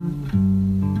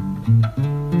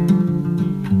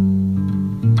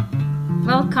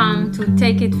Welcome to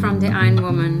Take It from the Iron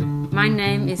Woman. My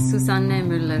name is Susanne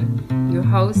Müller, your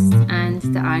host and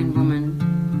the Iron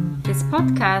Woman. This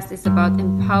podcast is about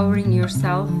empowering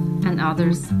yourself and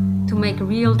others to make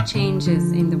real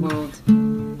changes in the world.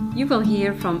 You will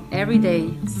hear from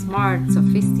everyday, smart,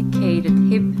 sophisticated,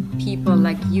 hip people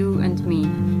like you and me.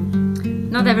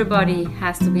 Not everybody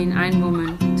has to be an Iron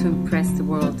Woman to impress the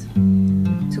world.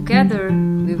 Together,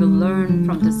 we will learn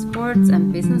from the sports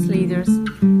and business leaders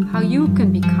how you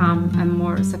can become a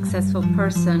more successful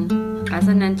person as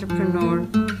an entrepreneur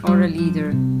or a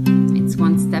leader. It's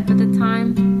one step at a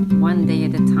time, one day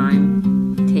at a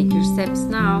time. Take your steps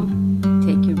now.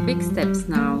 Take your big steps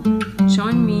now.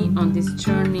 Join me on this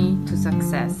journey to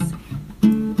success.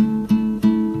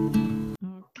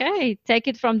 Okay, take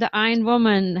it from the Iron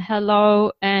Woman.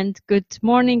 Hello and good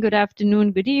morning, good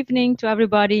afternoon, good evening to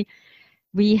everybody.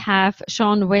 We have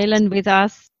Sean Whalen with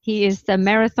us. He is a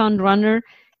marathon runner.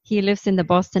 He lives in the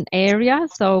Boston area,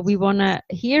 so we want to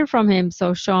hear from him.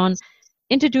 So Sean,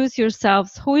 introduce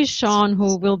yourselves. Who is Sean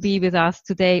who will be with us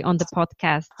today on the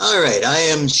podcast? All right, I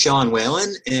am Sean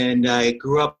Whalen, and I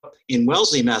grew up in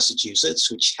Wellesley,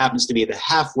 Massachusetts, which happens to be the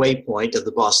halfway point of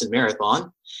the Boston Marathon.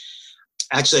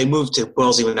 Actually, I moved to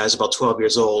Wellesley when I was about 12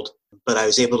 years old, but I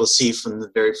was able to see from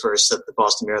the very first that the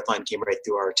Boston Marathon came right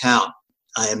through our town.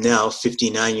 I am now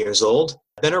 59 years old.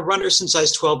 I've been a runner since I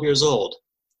was 12 years old,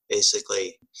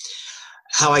 basically.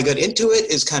 How I got into it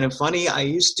is kind of funny. I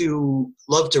used to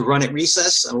love to run at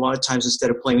recess, and a lot of times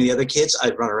instead of playing with the other kids,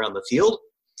 I'd run around the field.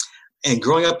 And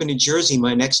growing up in New Jersey,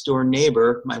 my next door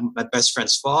neighbor, my best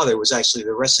friend's father, was actually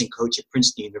the wrestling coach at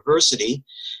Princeton University.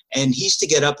 And he used to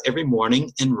get up every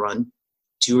morning and run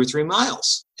 2 or 3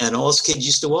 miles. And all us kids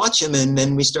used to watch him, and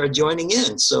then we started joining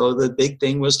in. So the big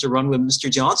thing was to run with Mr.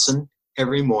 Johnson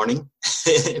every morning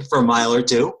for a mile or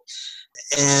two.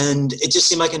 And it just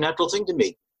seemed like a natural thing to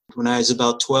me. When I was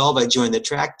about 12, I joined the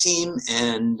track team.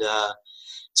 And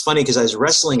it's funny because I was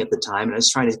wrestling at the time, and I was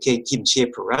trying to keep in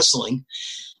shape for wrestling.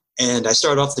 And I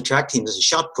started off the track team as a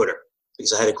shot putter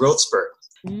because I had a growth spurt.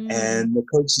 And the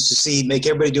coach used to make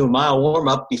everybody do a mile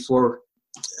warm-up before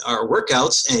our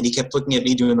workouts. And he kept looking at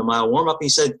me doing the mile warm-up. And he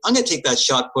said, I'm going to take that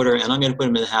shot putter and I'm going to put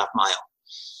him in a half mile.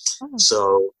 Oh.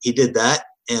 So he did that.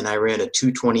 And I ran a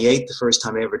 2:28 the first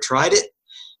time I ever tried it,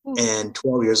 and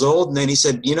 12 years old. And then he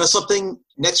said, you know something,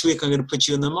 next week I'm going to put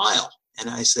you in the mile. And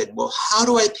I said, well, how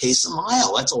do I pace a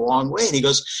mile? That's a long way. And he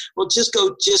goes, well, just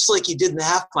go just like you did in the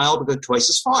half mile, but go twice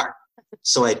as far.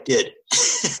 So I did.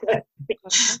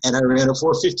 And I ran a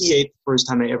 4:58 the first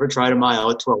time I ever tried a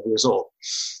mile at 12 years old.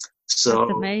 So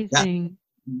that's amazing.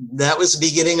 That was the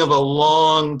beginning of a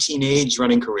long teenage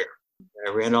running career. I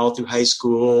ran all through high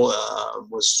school,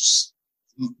 was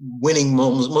winning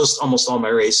almost all my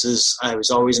races. I was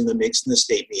always in the mix in the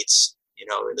state meets, in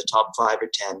the top 5 or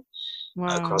 10,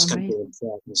 cross country and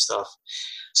track and stuff.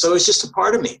 So it's just a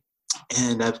part of me.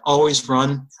 And I've always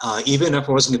run. Even if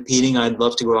I wasn't competing, I'd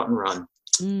love to go out and run.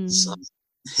 So.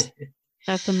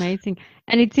 That's amazing.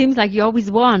 And it seems like you always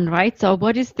won, right? So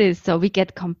what is this? So we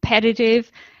get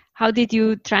competitive. How did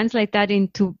you translate that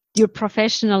into your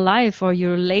professional life or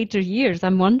your later years?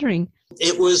 I'm wondering.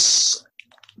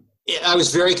 I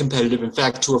was very competitive. In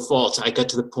fact, to a fault. I got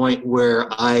to the point where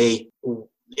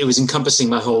it was encompassing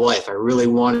my whole life. I really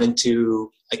wanted to,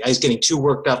 I was getting too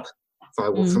worked up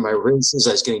for my races.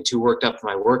 I was getting too worked up for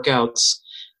my workouts.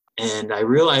 And I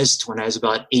realized when I was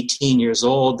about 18 years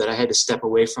old that I had to step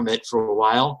away from it for a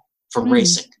while, from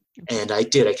racing. And I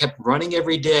did. I kept running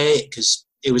every day because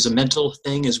it was a mental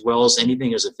thing as well as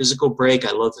anything. It was a physical break.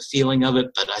 I love the feeling of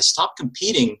it. But I stopped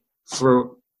competing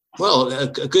for a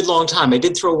good long time. I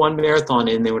did throw one marathon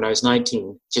in there when I was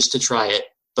 19 just to try it.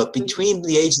 But between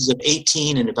the ages of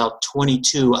 18 and about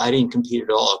 22, I didn't compete at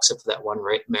all except for that one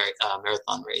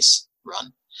marathon race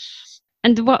run.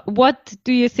 And what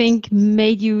do you think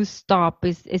made you stop?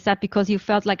 Is that because you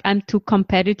felt like I'm too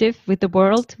competitive with the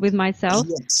world, with myself?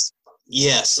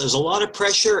 Yes. There's a lot of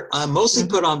pressure, mostly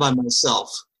put on by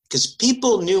myself because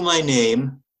people knew my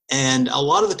name. And a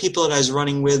lot of the people that I was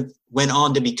running with went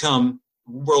on to become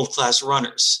world-class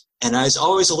runners. And I was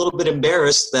always a little bit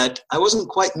embarrassed that I wasn't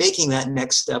quite making that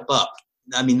next step up.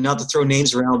 I mean, not to throw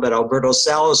names around, but Alberto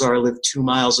Salazar lived 2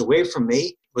 miles away from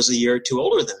me, was a year or two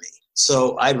older than me.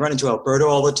 So I'd run into Alberto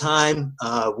all the time.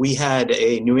 We had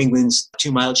a New England's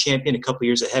 2-mile champion a couple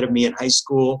years ahead of me in high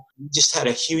school. We just had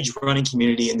a huge running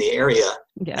community in the area.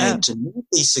 Yeah. And to not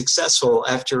be successful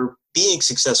after being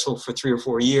successful for 3 or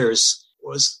 4 years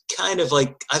was kind of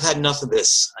like, I've had enough of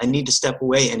this. I need to step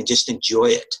away and just enjoy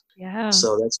it. Yeah.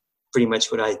 So that's pretty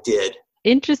much what I did.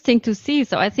 interesting to see.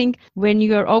 So I think when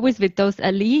you are always with those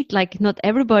elite, like not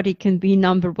everybody can be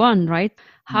number one, right?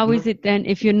 How is it then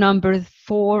if you're number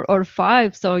 4 or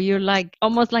 5? So you're like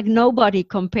almost like nobody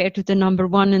compared to the number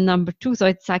 1 and number 2. So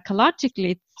it's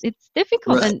psychologically, it's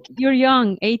difficult. Right. And you're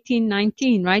young, 18,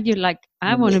 19, right? You're like,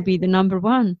 I want to be the number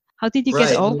 1. How did you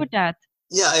get over that?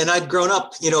 Yeah, and I'd grown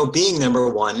up, being number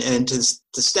 1, and to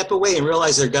step away and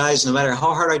realize there are guys, no matter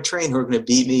how hard I train, who are going to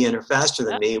beat me and are faster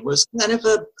than me was kind of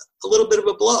a little bit of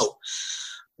a blow.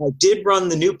 I did run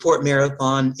the Newport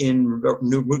Marathon in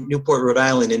Newport, Rhode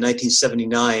Island in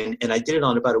 1979, and I did it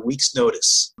on about a week's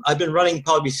notice. I've been running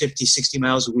probably 50, 60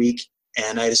 miles a week,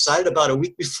 and I decided about a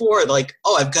week before, like,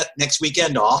 I've got next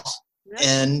weekend off,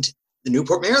 and the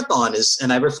Newport Marathon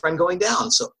and I have a friend going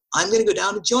down, so I'm going to go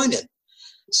down and join it.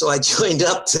 So I joined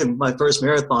up to my first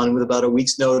marathon with about a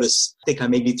week's notice. I think I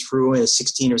maybe threw in a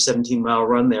 16 or 17 mile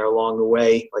run there along the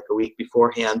way, like a week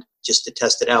beforehand, just to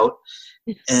test it out.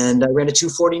 And I ran a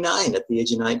 2:49 at the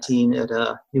age of 19 at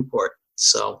Newport.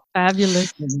 So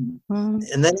fabulous.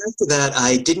 And then after that,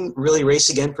 I didn't really race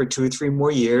again for 2 or 3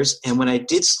 more years. And when I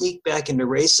did sneak back into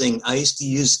racing, I used to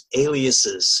use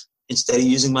aliases instead of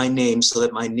using my name so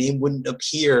that my name wouldn't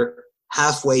appear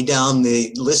halfway down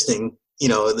the listing,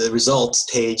 the results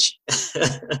page.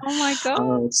 Oh my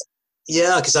God.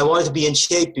 Yeah, because I wanted to be in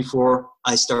shape before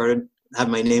I started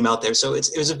having my name out there. So it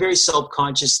was a very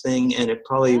self-conscious thing, and it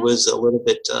probably was a little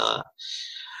bit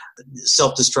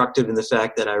self-destructive in the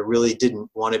fact that I really didn't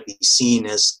want to be seen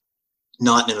as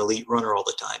not an elite runner all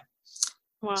the time.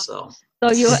 Wow. So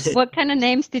what kind of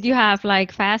names did you have,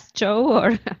 like Fast Joe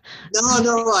or?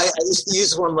 No, I used to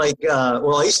use one like,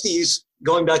 I used to use,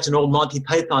 going back to an old Monty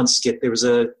Python skit, there was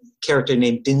a character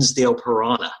named Dinsdale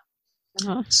Piranha.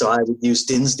 Uh-huh. So I would use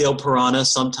Dinsdale Piranha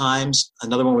sometimes.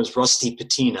 Another one was Rusty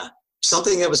Patina.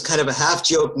 Something that was kind of a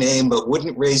half-joke name but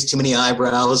wouldn't raise too many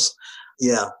eyebrows.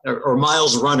 Yeah, or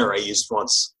Miles Runner I used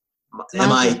once.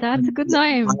 That's a good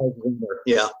name.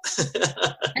 Yeah.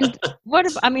 And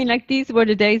these were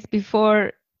the days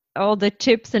before all the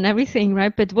chips and everything,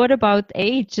 right? But what about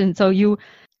age? And so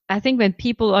I think when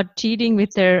people are cheating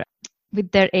with their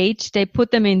age, they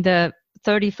put them in the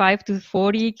 35 to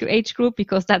 40 age group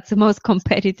because that's the most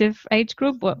competitive age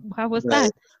group. How was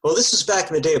that? Well, this was back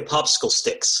in the day of popsicle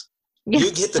sticks. Yeah.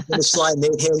 You'd hit the finish line,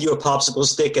 they'd hand you a popsicle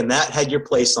stick, and that had your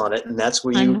place on it, and that's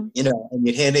where and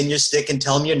you'd hand in your stick and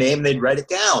tell them your name, and they'd write it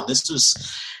down. This was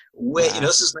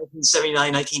this is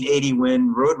 1979, 1980,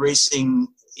 when road racing,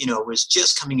 was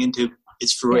just coming into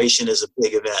its fruition as a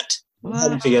big event. Wow. I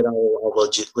hadn't figured out all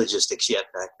logistics yet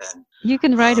back then. You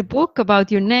can write a book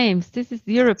about your names.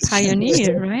 You're a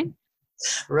pioneer, right?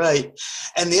 Right.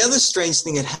 And the other strange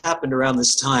thing that happened around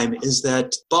this time is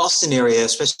that Boston area,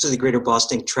 especially the Greater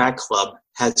Boston Track Club,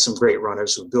 had some great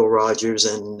runners with Bill Rogers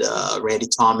and Randy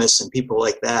Thomas and people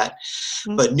like that.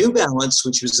 Mm-hmm. But New Balance,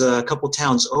 which was a couple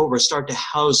towns over, started to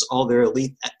house all their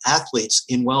elite athletes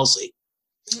in Wellesley.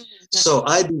 Mm-hmm. So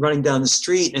I'd be running down the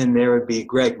street, and there would be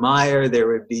Greg Meyer, there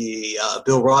would be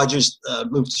Bill Rogers,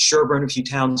 moved to Sherburne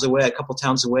a couple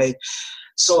towns away.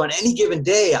 So on any given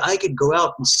day, I could go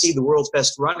out and see the world's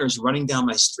best runners running down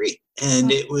my street.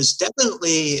 And it was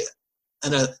definitely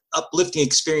an uplifting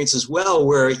experience as well,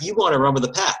 where you want to run with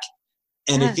the pack.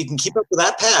 And if you can keep up with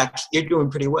that pack, you're doing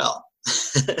pretty well.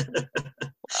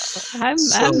 I'm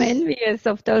envious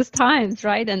of those times,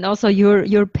 right? And also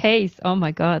your pace. Oh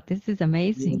my God, this is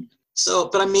amazing. So,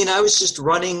 but I was just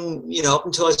running, up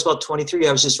until I was about 23,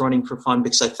 I was just running for fun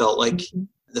because I felt like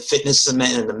the fitness and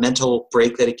the mental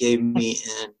break that it gave me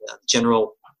and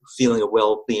general feeling of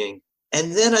well-being.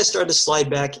 And then I started to slide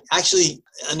back. Actually,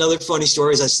 another funny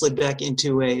story is I slid back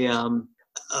into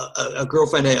a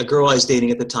girlfriend, a girl I was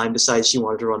dating at the time, decided she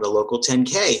wanted to run the local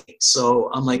 10K. So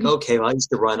I'm like, okay, well, I used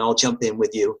to run. I'll jump in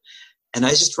with you. And I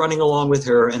was just running along with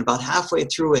her. And about halfway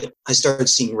through it, I started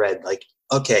seeing red. Like,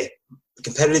 okay, the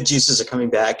competitive juices are coming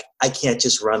back. I can't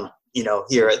just run,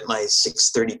 here at my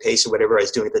 6:30 pace or whatever I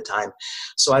was doing at the time.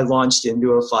 So I launched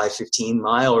into a 5:15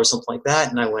 mile or something like that.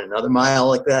 And I went another mile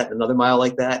like that, and another mile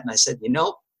like that. And I said,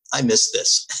 I missed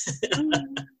this.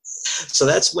 So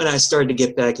that's when I started to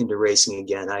get back into racing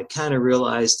again. I kind of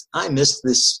realized I missed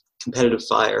this competitive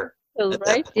fire.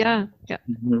 Right? Yeah.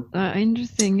 Mm-hmm.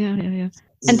 Interesting. Yeah.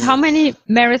 And how many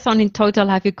marathon in total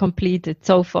have you completed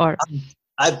so far?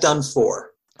 I've done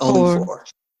 4. Only 4.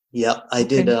 Yep.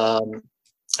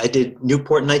 I did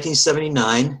Newport in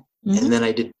 1979, and then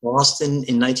I did Boston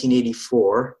in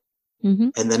 1984,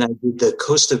 and then I did the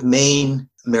Coast of Maine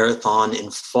Marathon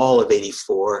in fall of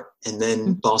 84, and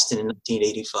then Boston in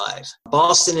 1985.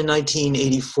 Boston in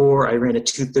 1984, I ran a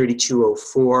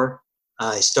 2:32:04.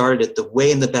 I started at the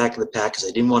way in the back of the pack because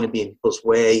I didn't want to be in people's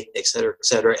way, et cetera, et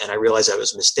cetera. And I realized I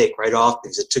was a mistake right off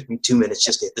because it took me 2 minutes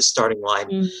just to hit the starting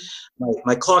line.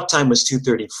 My clock time was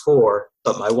 2:34,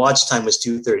 but my watch time was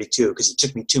 2:32 because it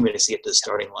took me 2 minutes to get to the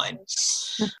starting line.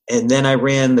 And then I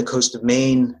ran the coast of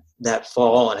Maine that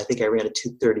fall, and I think I ran a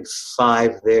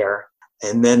 2:35 there.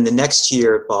 And then the next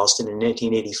year at Boston in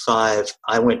 1985,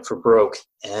 I went for broke,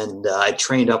 and I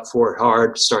trained up for it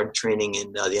hard, started training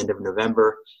in the end of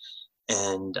November.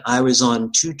 And I was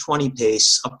on 2:20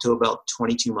 pace up to about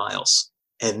 22 miles.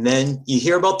 And then you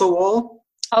hear about the wall?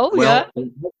 Oh, well, yeah.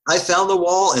 I found the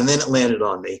wall, and then it landed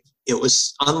on me. It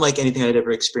was unlike anything I'd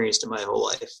ever experienced in my whole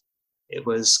life. It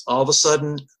was all of a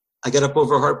sudden, I got up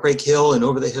over Heartbreak Hill and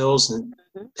over the hills and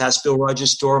past Bill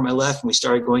Rogers' store on my left, and we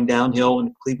started going downhill in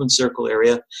the Cleveland Circle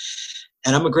area.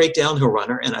 And I'm a great downhill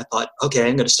runner, and I thought, okay,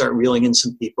 I'm going to start reeling in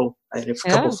some people. I had a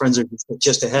couple of friends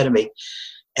just ahead of me.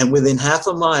 And within half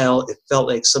a mile, it felt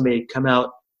like somebody had come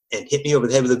out and hit me over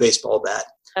the head with a baseball bat.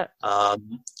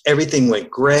 Everything went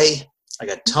gray. I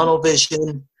got tunnel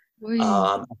vision.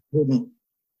 I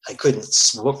couldn't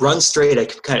run straight. I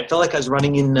kind of felt like I was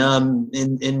running in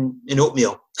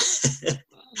oatmeal.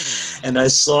 And I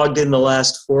slogged in the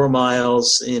last 4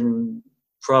 miles in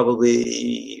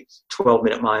probably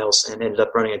 12-minute miles and ended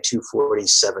up running a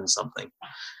 2:47 something.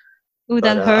 Ooh,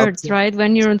 that hurts, right?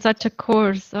 When you're on such a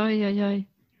course.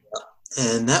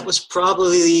 And that was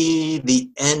probably the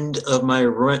end of my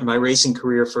racing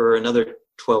career for another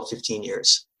 12, 15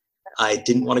 years. I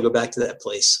didn't want to go back to that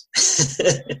place.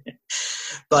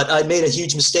 But I made a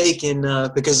huge mistake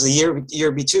because the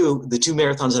year B2, the 2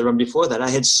 marathons I run before that, I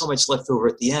had so much left over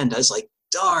at the end. I was like,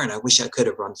 darn, I wish I could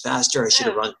have run faster. I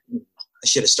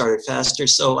should have started faster.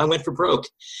 So I went for broke.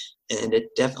 And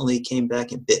it definitely came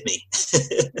back and bit me.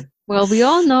 Well, we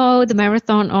all know the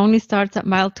marathon only starts at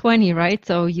mile 20, right?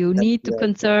 So you need to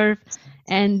conserve.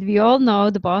 And we all know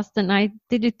the Boston, I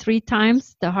did it 3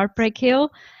 times, the Heartbreak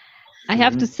Hill. I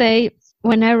have to say,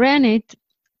 when I ran it,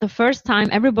 the first time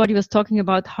everybody was talking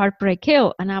about Heartbreak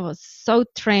Hill. And I was so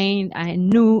trained, I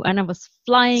knew, and I was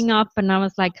flying up. And I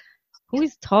was like, who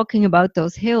is talking about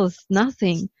those hills?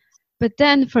 Nothing. But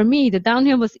then for me, the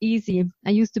downhill was easy.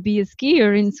 I used to be a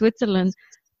skier in Switzerland.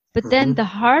 But then the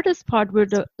hardest part were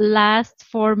the last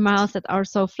 4 miles that are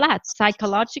so flat.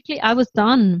 Psychologically, I was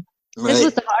done. Right. This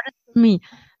was the hardest for me.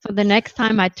 So the next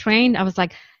time I trained, I was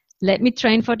like, let me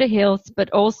train for the hills,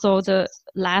 but also the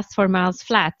last 4 miles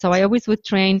flat. So I always would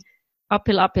train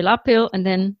uphill, uphill, uphill, and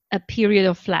then a period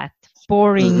of flat,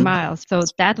 boring miles. So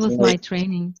that was my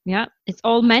training. Yeah, it's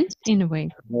all meant in a way.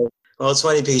 Well, it's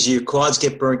funny because your quads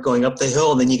get burnt going up the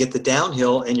hill, and then you get the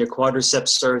downhill, and your quadriceps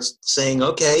starts saying,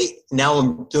 okay, now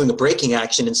I'm doing a braking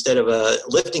action instead of a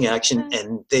lifting action,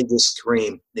 and they just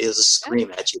scream. They just scream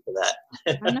at you for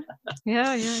that.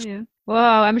 Yeah.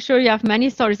 Wow, I'm sure you have many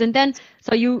stories. And then,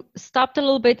 so you stopped a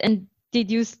little bit, and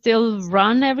did you still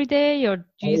run every day, or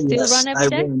do you still run every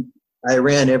day? I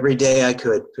ran every day I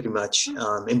could, pretty much,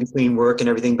 in between work and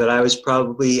everything, but I was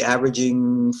probably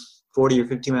averaging 40 or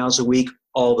 50 miles a week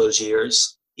all those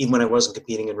years, even when I wasn't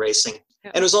competing in racing.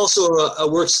 And it was also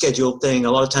a work schedule thing.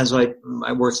 A lot of times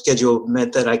my work schedule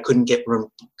meant that I couldn't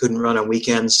run on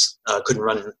weekends, couldn't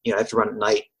run, I have to run at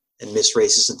night and miss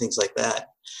races and things like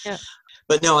that. Yeah.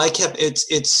 But no,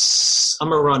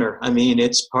 I'm a runner. I mean,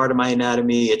 it's part of my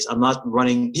anatomy. I'm not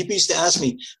running. People used to ask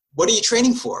me, what are you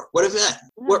training for? What event?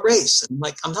 What race? And I'm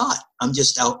like, I'm not. I'm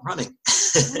just out running.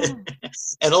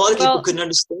 And a lot of people couldn't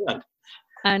understand.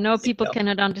 I know people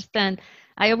cannot understand.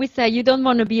 I always say, you don't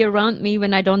want to be around me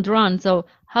when I don't run. So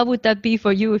how would that be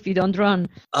for you if you don't run?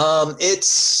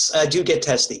 I do get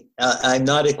testy. I'm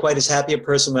not quite as happy a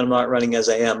person when I'm not running as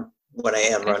I am when I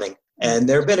am running. And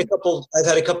there have been I've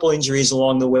had a couple injuries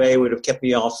along the way would have kept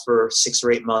me off for 6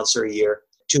 or 8 months or a year.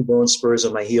 2 bone spurs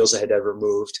on my heels I had ever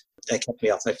removed. That kept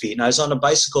me off my feet. And I was on a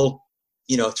bicycle,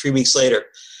 3 weeks later.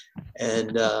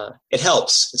 And it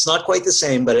helps. It's not quite the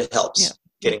same, but it helps. Yeah.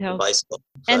 Getting a bicycle.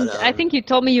 And I think you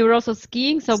told me you were also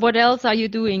skiing. So what else are you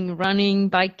doing? Running,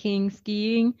 biking,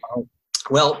 skiing?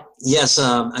 Well, yes,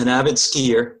 an avid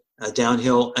skier,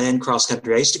 downhill and cross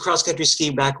country. I used to cross country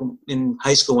ski back in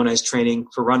high school when I was training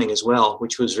for running as well,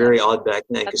 which was very odd back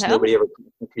then because nobody ever cross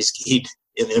country skied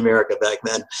in America back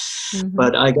then.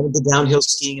 But I got into downhill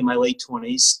skiing in my late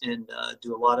 20s and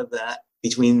do a lot of that.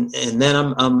 And then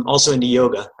I'm also into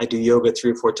yoga. I do yoga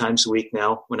 3 or 4 times a week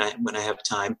now when I have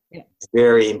time. Yeah. It's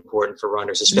very important for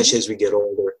runners, especially as we get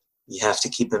older. You have to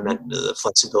keep them at the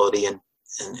flexibility and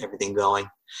everything going.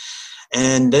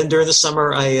 And then during the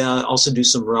summer, I also do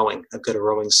some rowing. I've got a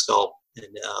rowing sculpt and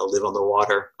live on the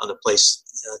water on the place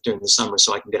during the summer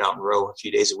so I can get out and row a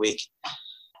few days a week.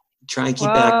 Try and keep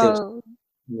active.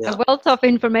 a wealth of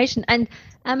information. And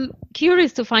I'm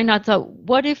curious to find out, so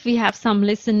what if we have some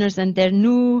listeners and they're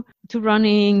new to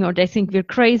running, or they think we're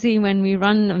crazy when we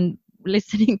run and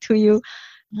listening to you?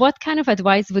 What kind of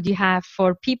advice would you have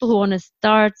for people who want to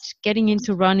start getting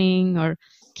into running or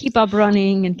keep up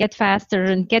running and get faster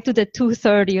and get to the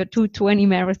 2:30 or 2:20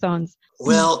 marathons?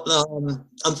 Well,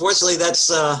 unfortunately, that's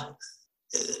not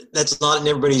in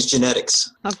everybody's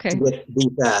genetics. Okay. To be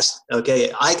fast.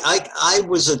 Okay. I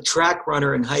was a track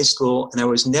runner in high school, and I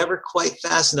was never quite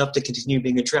fast enough to continue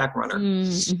being a track runner.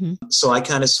 Mm-hmm. So I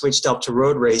kind of switched up to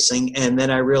road racing, and then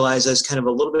I realized I was kind of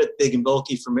a little bit big and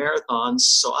bulky for marathons.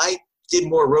 So I did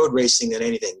more road racing than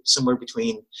anything, somewhere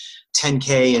between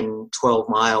 10K and 12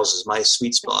 miles is my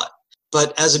sweet spot.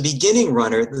 But as a beginning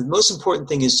runner, the most important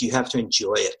thing is you have to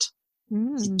enjoy it.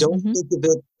 Mm-hmm. You don't think of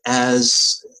it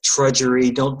as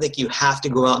trudgery. Don't think you have to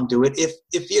go out and do it.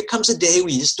 If there comes a day where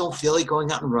you just don't feel like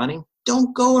going out and running,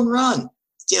 don't go and run.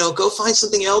 Go find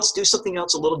something else, do something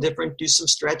else a little different, do some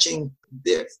stretching.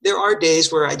 There are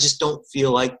days where I just don't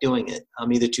feel like doing it.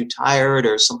 I'm either too tired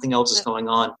or something else is going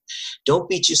on. Don't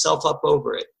beat yourself up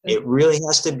over it. It really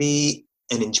has to be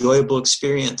an enjoyable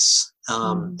experience.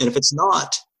 And if it's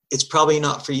not, it's probably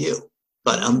not for you.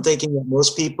 But I'm thinking that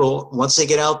most people, once they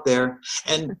get out there,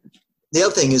 and the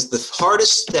other thing is the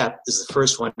hardest step is the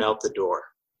first one out the door.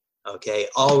 Okay,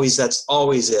 that's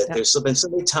always it. Yep. There's been so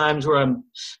many times where I'm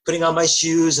putting on my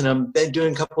shoes and I'm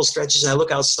doing a couple stretches and I look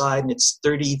outside and it's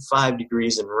 35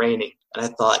 degrees and raining. And I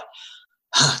thought,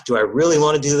 do I really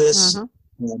want to do this?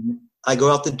 And I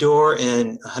go out the door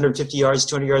and 150 yards,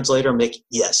 200 yards later, I'm like,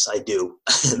 yes, I do.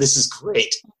 This is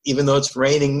great. Even though it's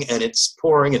raining and it's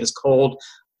pouring and it's cold,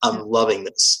 I'm loving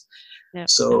this.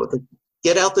 So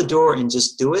get out the door and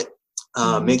just do it.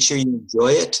 Make sure you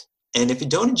enjoy it. And if you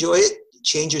don't enjoy it,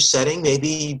 change your setting.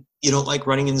 Maybe you don't like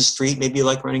running in the street. Maybe you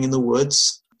like running in the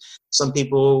woods. Some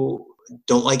people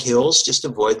don't like hills. Just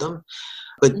avoid them.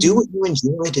 But do what you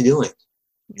enjoy doing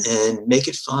and make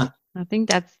it fun. I think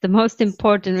that's the most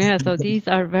important. Yeah, so these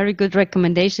are very good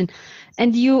recommendations.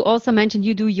 And you also mentioned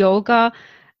you do yoga.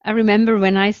 I remember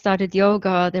when I started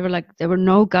yoga, there were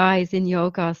no guys in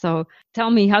yoga. So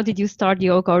tell me, how did you start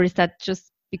yoga? Or is that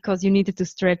just because you needed to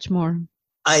stretch more?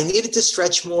 I needed to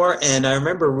stretch more, and I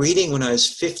remember reading when I was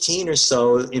 15 or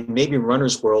so in maybe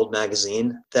Runner's World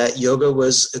magazine that yoga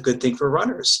was a good thing for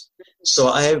runners. So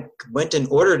I went and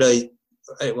I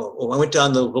went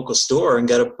down to the local store and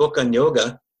got a book on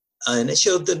yoga, and it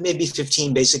showed that maybe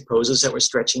 15 basic poses that were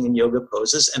stretching and yoga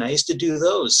poses, and I used to do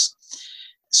those.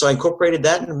 So I incorporated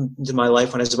that into my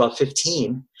life when I was about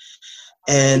 15.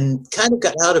 And kind of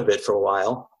got out of it for a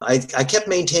while. I kept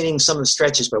maintaining some of the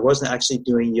stretches, but I wasn't actually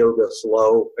doing yoga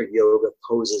flow or yoga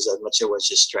poses as much as I was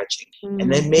just stretching.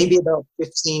 And then maybe about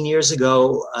 15 years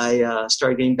ago, I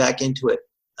started getting back into it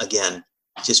again,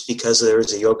 just because there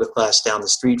was a yoga class down the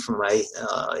street from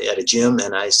at a gym.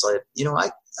 And I said,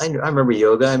 I remember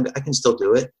yoga. I can still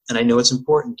do it. And I know it's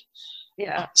important.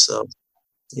 Yeah. So,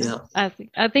 yeah.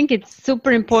 I think it's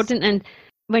super important. And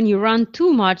when you run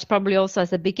too much, probably also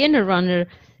as a beginner runner,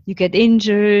 you get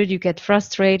injured, you get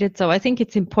frustrated. So I think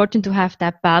it's important to have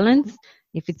that balance.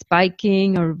 If it's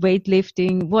biking or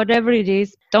weightlifting, whatever it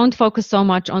is, don't focus so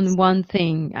much on one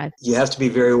thing. You have to be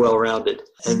very well-rounded.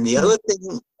 And the other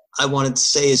thing I wanted to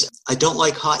say is I don't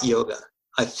like hot yoga.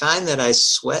 I find that I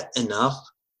sweat enough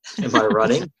in my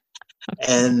running.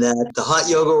 And that the hot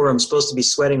yoga where I'm supposed to be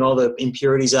sweating all the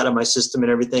impurities out of my system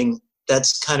and everything,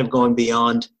 that's kind of going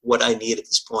beyond what I need at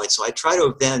this point. So I try to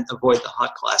avoid the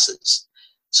hot classes.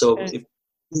 So,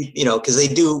 because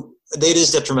it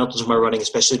is detrimental to my running,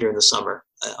 especially during the summer.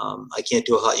 I can't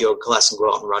do a hot yoga class and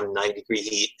go out and run in 90-degree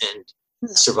heat and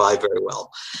survive very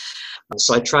well.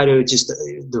 So I try to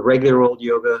the regular old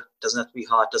yoga doesn't have to be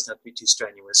hot, doesn't have to be too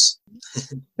strenuous.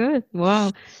 Good.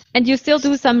 Wow. And you still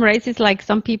do some races, like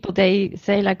some people, they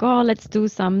say like, oh, let's do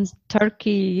some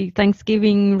turkey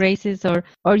Thanksgiving races,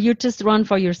 or you just run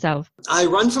for yourself? I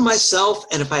run for myself.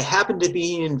 And if I happen to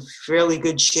be in fairly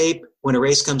good shape, when a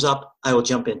race comes up, I will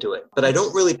jump into it. But I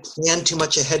don't really plan too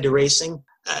much ahead to racing.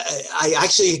 I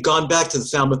actually gone back to the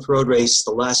Falmouth Road Race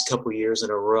the last couple of years in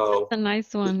a row. That's a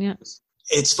nice one, yeah.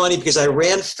 It's funny because I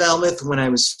ran Falmouth when I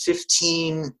was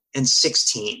 15 and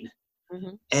 16. Mm-hmm.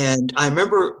 And I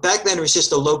remember back then it was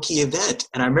just a low-key event.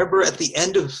 And I remember at the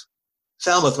end of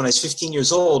Falmouth when I was 15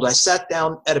 years old, I sat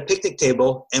down at a picnic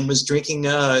table and was drinking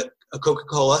a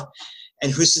Coca-Cola.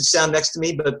 And who sits down next to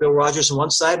me but Bill Rogers on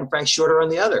one side and Frank Shorter on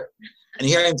the other. And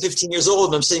here I am 15 years old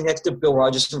and I'm sitting next to Bill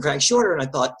Rogers and Frank Shorter. And I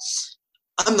thought,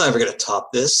 I'm never going to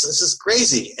top this. This is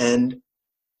crazy. And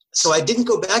so I didn't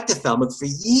go back to Falmouth for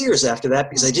years after that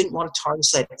because I didn't want to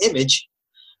tarnish that image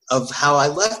of how I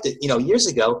left it, years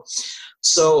ago.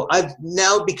 So I've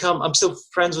now I'm still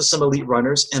friends with some elite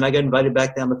runners, and I got invited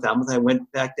back down to Falmouth. I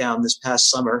went back down this past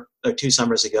summer, or 2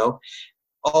 summers ago.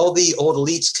 All the old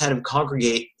elites kind of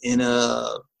congregate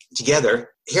together.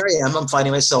 Here I am. I'm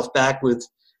finding myself back with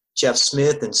Jeff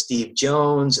Smith and Steve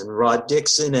Jones and Rod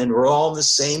Dixon, and we're all in the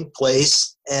same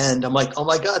place. And I'm like, oh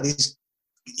my God, these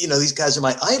guys are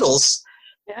my idols.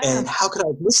 Yeah. And how could I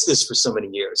have missed this for so many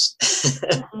years?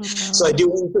 So I do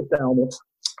aim for Falmouth,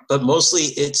 but mostly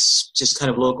it's just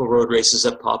kind of local road races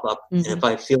that pop up. Mm-hmm. And if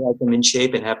I feel like I'm in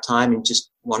shape and have time and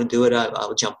just want to do it,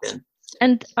 I'll jump in.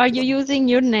 And are you using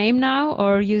your name now,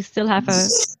 or you still have a...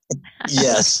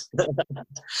 Yes.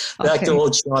 Back to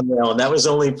old Sean Whalen. That was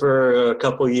only for a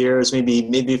couple of years, maybe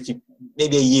a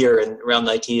year in around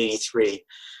 1983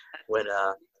 when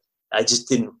I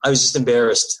was just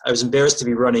embarrassed. I was embarrassed to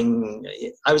be running.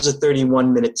 I was a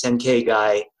 31-minute 10K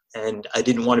guy, and I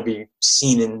didn't want to be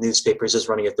seen in newspapers as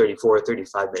running a 34 or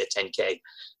 35-minute 10K.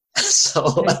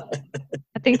 So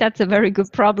I think that's a very good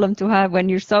problem to have when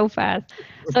you're so fast.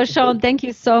 So Sean, thank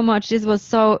you so much. This was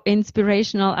so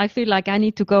inspirational. I feel like I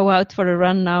need to go out for a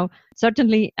run now.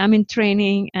 Certainly I'm in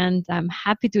training, and I'm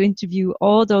happy to interview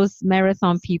all those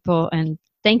marathon people. And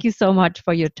thank you so much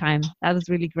for your time. That was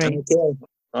really great. Okay.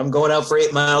 I'm going out for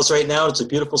 8 miles right now. It's a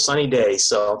beautiful sunny day.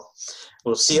 So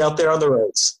we'll see you out there on the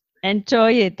roads.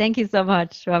 Enjoy it. Thank you so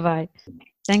much. Bye-bye.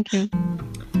 Thank you.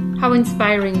 How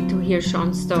inspiring to hear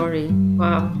Sean's story.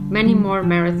 Wow, many more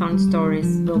marathon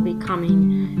stories will be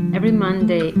coming. Every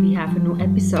Monday we have a new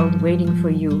episode waiting for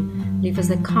you. Leave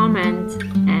us a comment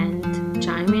and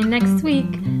chime in next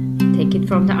week. Take it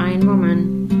from the Iron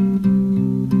Woman.